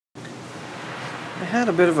I had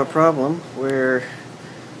a bit of a problem where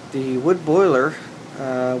the wood boiler,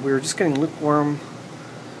 we were just getting lukewarm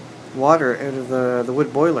water out of the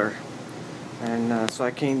wood boiler, and so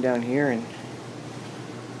I came down here and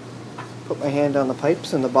put my hand on the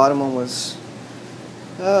pipes, and the bottom one was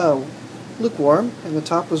lukewarm and the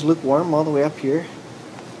top was lukewarm all the way up here,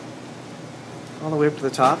 all the way up to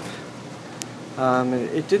the top.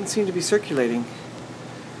 It didn't seem to be circulating,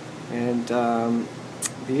 and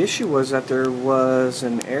the issue was that there was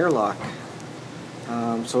an airlock.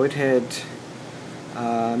 So it had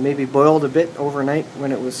maybe boiled a bit overnight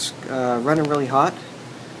when it was running really hot.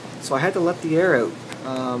 So I had to let the air out.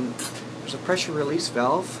 There's a pressure release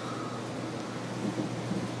valve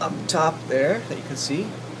up top there that you can see,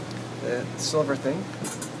 the silver thing.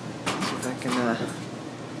 Let's see if I can,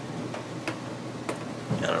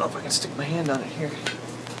 I don't know if I can stick my hand on it here.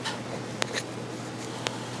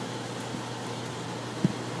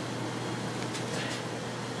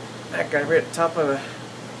 That guy right at the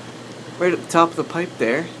top of the pipe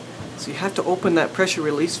there. So you have to open that pressure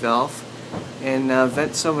release valve and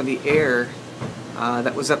vent some of the air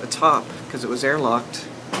that was at the top, because it was airlocked,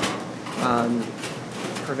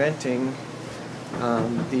 preventing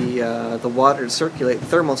the water to circulate, the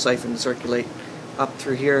thermo-siphon to circulate up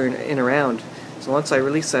through here and around. So once I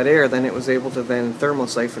released that air, then it was able to then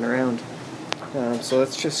thermo-siphon around. So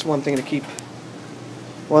that's just one thing to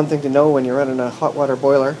know when you're running a hot water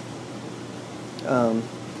boiler. To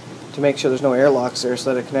make sure there's no airlocks there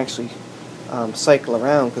so that it can actually cycle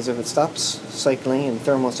around, because if it stops cycling and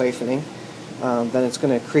thermosiphoning, then it's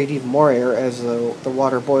going to create even more air as the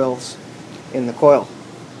water boils in the coil.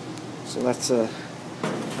 So that's a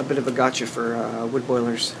bit of a gotcha for wood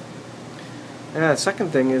boilers. The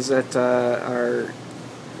second thing is that our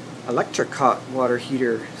electric hot water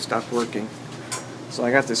heater stopped working. So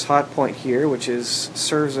I got this hot point here, which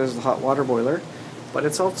serves as the hot water boiler, but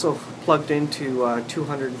it's also plugged into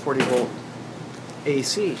 240 volt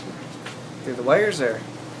AC through the wires there.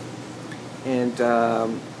 And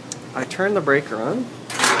I turned the breaker on.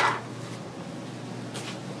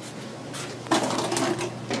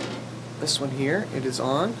 This one here, it is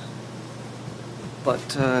on,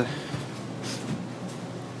 but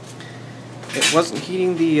it wasn't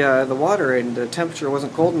heating the water, and the temperature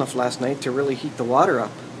wasn't cold enough last night to really heat the water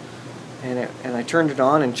up. And I turned it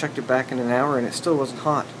on and checked it back in an hour, and it still wasn't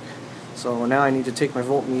hot. So now I need to take my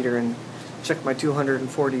voltmeter and check my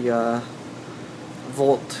 240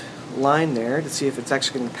 volt line there to see if it's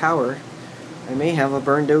actually getting power. I may have a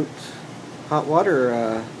burned out hot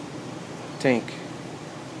water tank.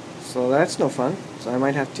 So that's no fun. So I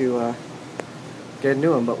might have to get a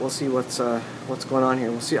new one, but we'll see what's going on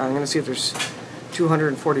here. We'll see. I'm going to see if there's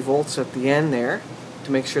 240 volts at the end there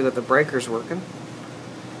to make sure that the breaker's working.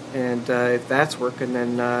 And if that's working,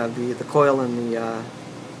 then the coil and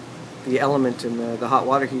the element in the hot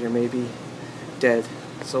water heater may be dead.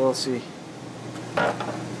 So we'll see.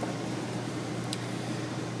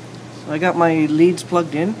 So I got my leads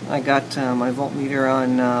plugged in. I got my voltmeter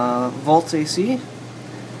on volts AC,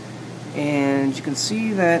 and you can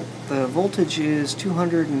see that the voltage is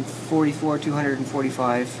 244,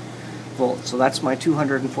 245 volts. So that's my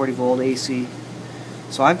 240 volt AC.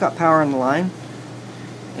 So I've got power on the line.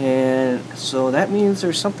 And so that means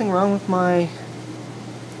there's something wrong with my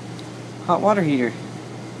hot water heater,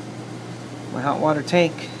 my hot water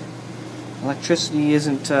tank. Electricity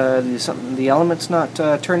isn't, the element's not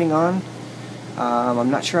turning on. I'm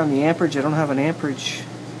not sure on the amperage. I don't have an amperage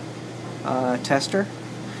tester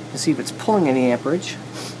to see if it's pulling any amperage.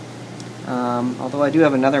 Although I do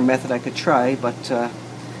have another method I could try, but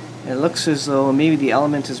it looks as though maybe the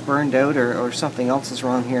element is burned out, or something else is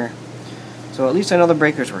wrong here. So at least I know the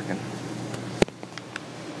breaker's working.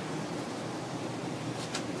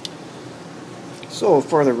 So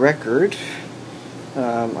for the record,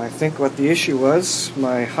 I think what the issue was,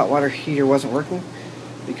 my hot water heater wasn't working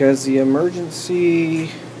because the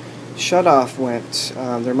emergency shutoff went.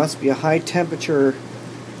 There must be a high temperature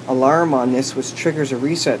alarm on this, which triggers a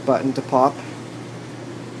reset button to pop.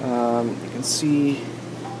 You can see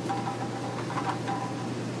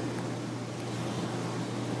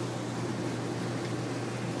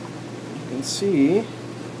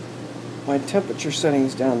my temperature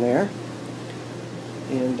settings down there,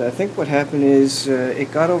 and I think what happened is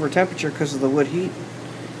it got over temperature because of the wood heat,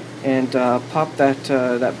 and popped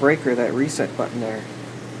that breaker, that reset button there.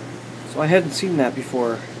 So I hadn't seen that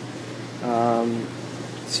before.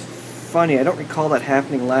 It's funny, I don't recall that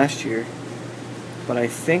happening last year, but I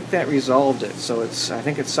think that resolved it. So I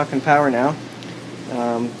think it's sucking power now.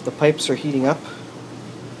 The pipes are heating up.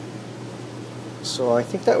 So I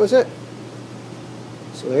think that was it.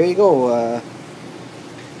 So there you go.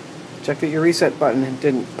 Check that your reset button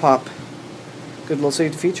didn't pop. Good little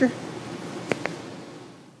safety feature.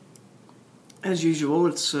 As usual,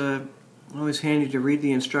 it's always handy to read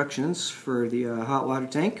the instructions for the hot water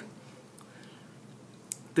tank.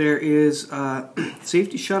 There is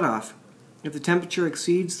safety shutoff. If the temperature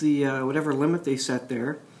exceeds the whatever limit they set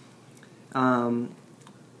there,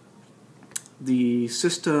 the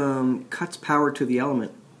system cuts power to the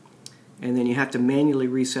element, and then you have to manually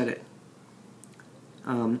reset it.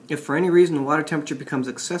 If for any reason the water temperature becomes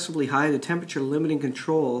excessively high, the temperature limiting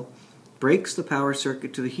control breaks the power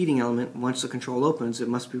circuit to the heating element. Once the control opens, it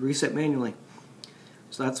must be reset manually.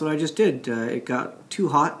 So that's what I just did. It got too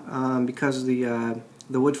hot because of the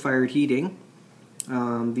wood-fired heating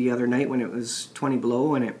the other night when it was 20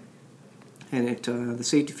 below, and the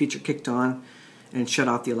safety feature kicked on and shut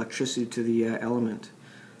off the electricity to the element.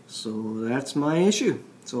 So that's my issue.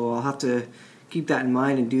 So I'll have to keep that in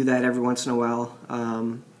mind and do that every once in a while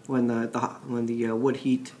when the wood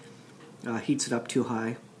heats it up too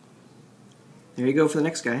high. There you go for the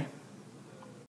next guy.